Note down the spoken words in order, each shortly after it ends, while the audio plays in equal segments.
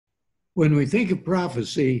When we think of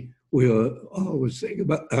prophecy, we'll always think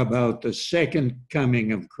about the second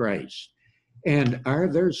coming of Christ. And are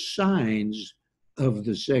there signs of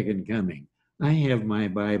the second coming? I have my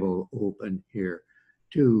Bible open here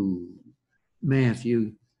to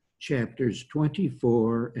Matthew chapters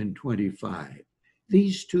 24 and 25.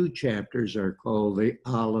 These two chapters are called the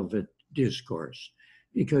Olivet Discourse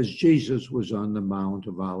because Jesus was on the Mount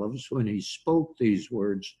of Olives when he spoke these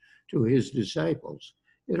words to his disciples.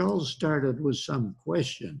 It all started with some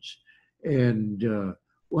questions. And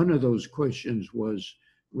one of those questions was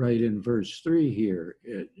right in verse 3 here.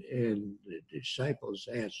 And the disciples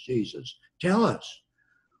asked Jesus, tell us,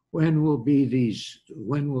 when will these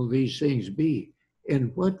things be?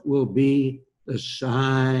 And what will be the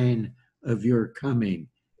sign of your coming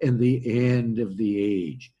and the end of the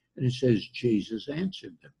age? And it says Jesus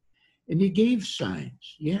answered them. And he gave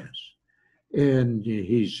signs, yes. And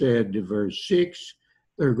he said to verse 6,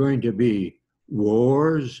 there are going to be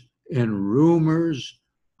wars and rumors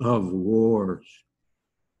of wars.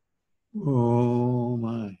 Oh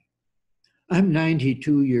my. I'm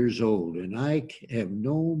 92 years old, and I have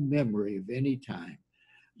no memory of any time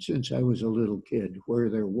since I was a little kid where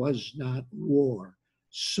there was not war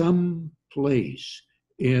someplace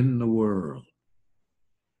in the world.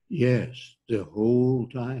 Yes, the whole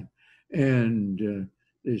time. And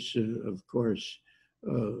this, of course,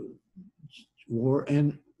 war,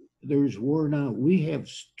 and there's war now. We have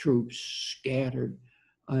troops scattered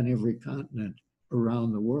on every continent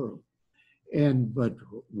around the world. But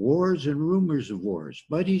wars and rumors of wars.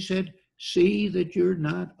 But he said, see that you're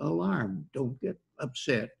not alarmed. Don't get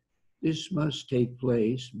upset. This must take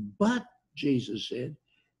place. But, Jesus said,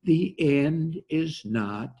 the end is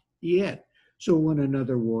not yet. So when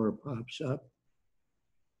another war pops up,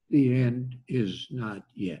 the end is not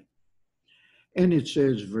yet. And it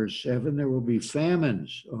says, verse 7, there will be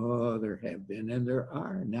famines. Oh, there have been, and there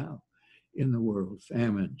are now in the world,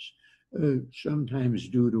 famines. Sometimes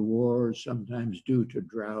due to war, sometimes due to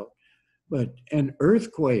drought, and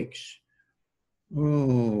earthquakes.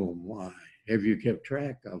 Oh my, have you kept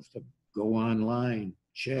track of them? Go online,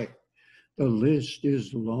 check. The list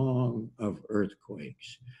is long of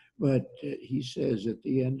earthquakes. But he says at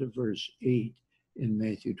the end of verse 8 in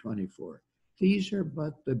Matthew 24, these are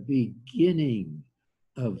but the beginning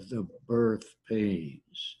of the birth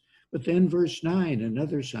pains. But then verse 9,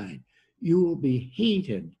 another sign, you will be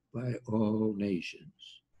hated by all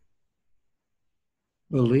nations.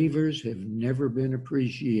 Believers have never been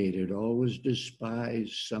appreciated, always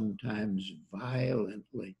despised, sometimes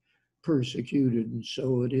violently persecuted, and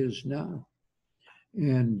so it is now.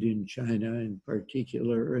 And in China in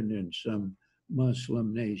particular, and in some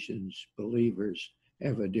Muslim nations, believers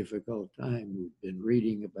have a difficult time. We've been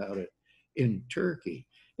reading about it in Turkey.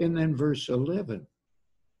 And then verse 11,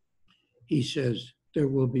 he says, there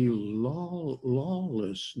will be lawlessness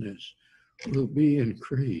will be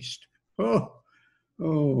increased.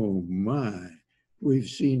 Oh my. We've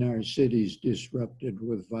seen our cities disrupted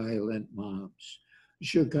with violent mobs.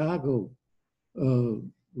 Chicago,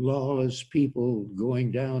 lawless people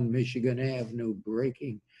going down Michigan Avenue,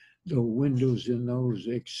 breaking the windows in those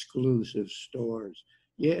exclusive stores.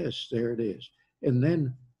 Yes, there it is. And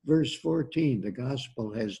then verse 14, the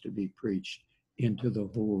gospel has to be preached into the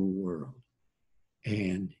whole world.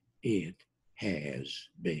 And it has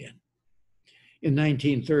been. In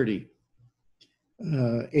 1930,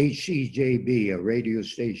 HCJB, a radio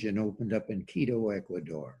station, opened up in Quito,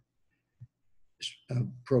 Ecuador,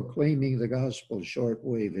 proclaiming the gospel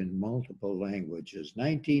shortwave in multiple languages.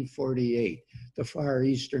 1948, the Far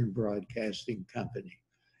Eastern Broadcasting Company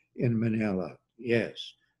in Manila.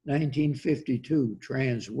 Yes. 1952,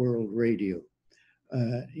 Trans World Radio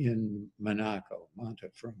in Monaco,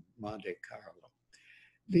 from Monte Carlo.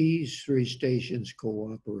 These three stations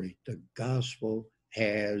cooperate. The gospel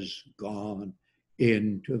has gone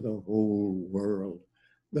into the whole world.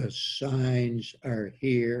 The signs are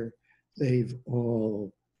here. They've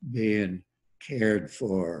all been cared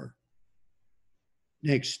for.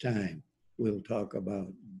 Next time, we'll talk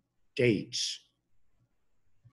about dates